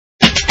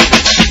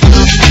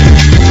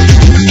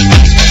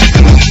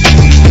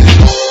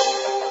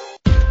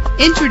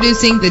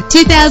Introducing the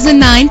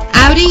 2009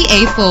 Audi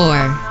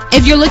A4.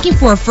 If you're looking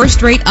for a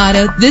first-rate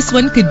auto, this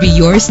one could be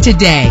yours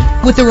today.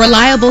 With a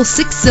reliable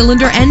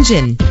 6-cylinder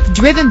engine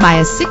driven by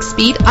a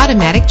 6-speed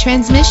automatic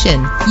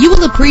transmission, you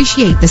will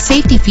appreciate the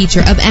safety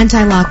feature of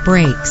anti-lock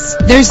brakes.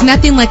 There's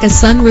nothing like a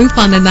sunroof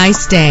on a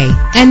nice day,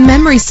 and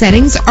memory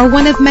settings are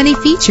one of many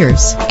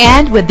features.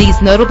 And with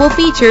these notable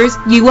features,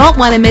 you won't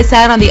want to miss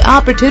out on the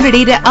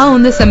opportunity to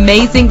own this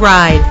amazing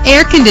ride.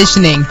 Air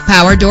conditioning,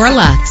 power door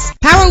locks,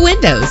 power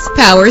windows,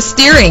 power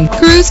steering,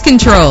 cruise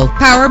control,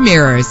 power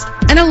mirrors,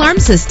 an alarm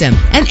system,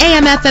 an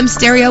AM/FM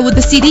stereo with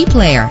a CD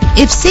player.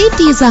 If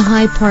safety is a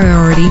high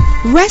priority,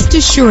 rest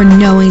assured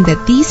knowing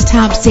that these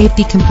top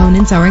safety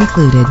components are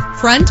included: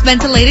 front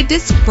ventilated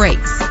disc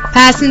brakes,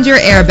 passenger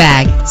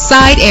airbag,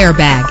 side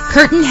airbag,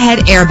 curtain head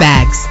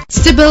airbags,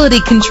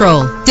 stability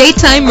control,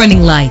 daytime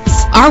running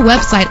lights. Our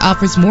website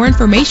offers more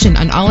information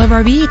on all of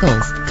our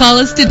vehicles. Call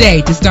us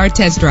today to start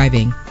test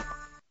driving.